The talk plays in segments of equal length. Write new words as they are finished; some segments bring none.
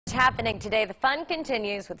much happening today. The fun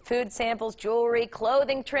continues with food samples, jewelry,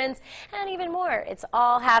 clothing trends, and even more. It's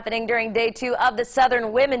all happening during day 2 of the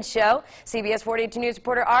Southern Women's Show. CBS 42 News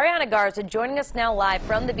reporter Ariana Garza joining us now live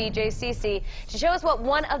from the BJCC to show us what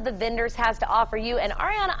one of the vendors has to offer you. And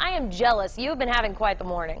Ariana, I am jealous. You've been having quite the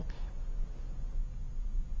morning.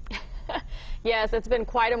 Yes, it's been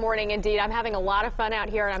quite a morning indeed. I'm having a lot of fun out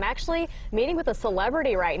here, and I'm actually meeting with a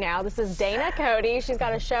celebrity right now. This is Dana Cody. She's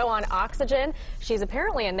got a show on Oxygen. She's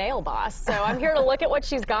apparently a nail boss, so I'm here to look at what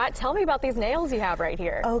she's got. Tell me about these nails you have right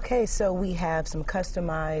here. Okay, so we have some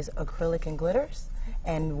customized acrylic and glitters,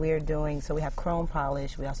 and we have chrome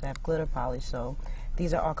polish, we also have glitter polish, so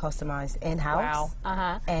these are all customized in-house.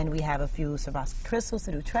 Wow. And we have a few Swarovski crystals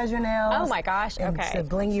to do treasure nails. Oh my gosh, and okay. to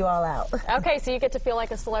bling you all out. Okay, so you get to feel like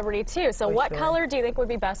a celebrity too. So what color do you think would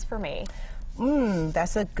be best for me?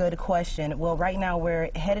 That's a good question. Well, right now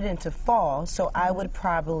we're headed into fall, so I would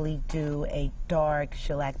probably do a dark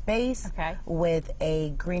shellac base with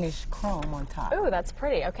a greenish chrome on top. Ooh, that's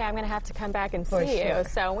pretty. Okay, I'm going to have to come back and see you.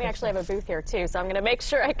 So we actually have a booth here too, so I'm going to make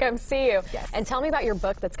sure I come see you. Yes. And tell me about your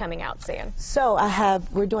book that's coming out soon. So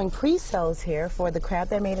we're doing pre-sales here for The Crab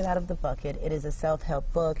That Made It Out of the Bucket. It is a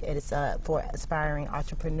self-help book. It is for aspiring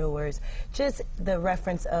entrepreneurs. Just the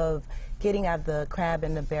reference of getting out the crab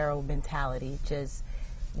in the barrel mentality. Just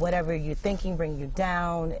whatever you're thinking bring you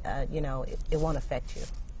down, it won't affect you.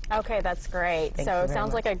 Okay, that's great. So it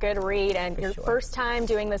sounds like a good read, and your first time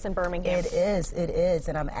doing this in Birmingham. It is,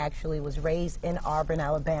 and I'm actually was raised in Auburn,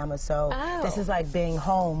 Alabama, so this is like being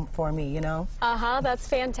home for me, you know? That's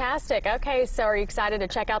fantastic. Okay, so are you excited to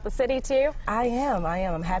check out the city too? I am.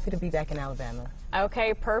 I'm happy to be back in Alabama.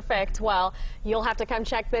 Okay, perfect. Well, you'll have to come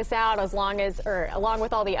check this out along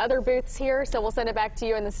with all the other booths here, so we'll send it back to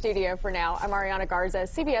you in the studio for now. I'm Ariana Garza,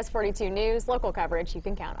 CBS 42 News, local coverage you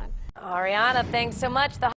can count on. Ariana, thanks so much.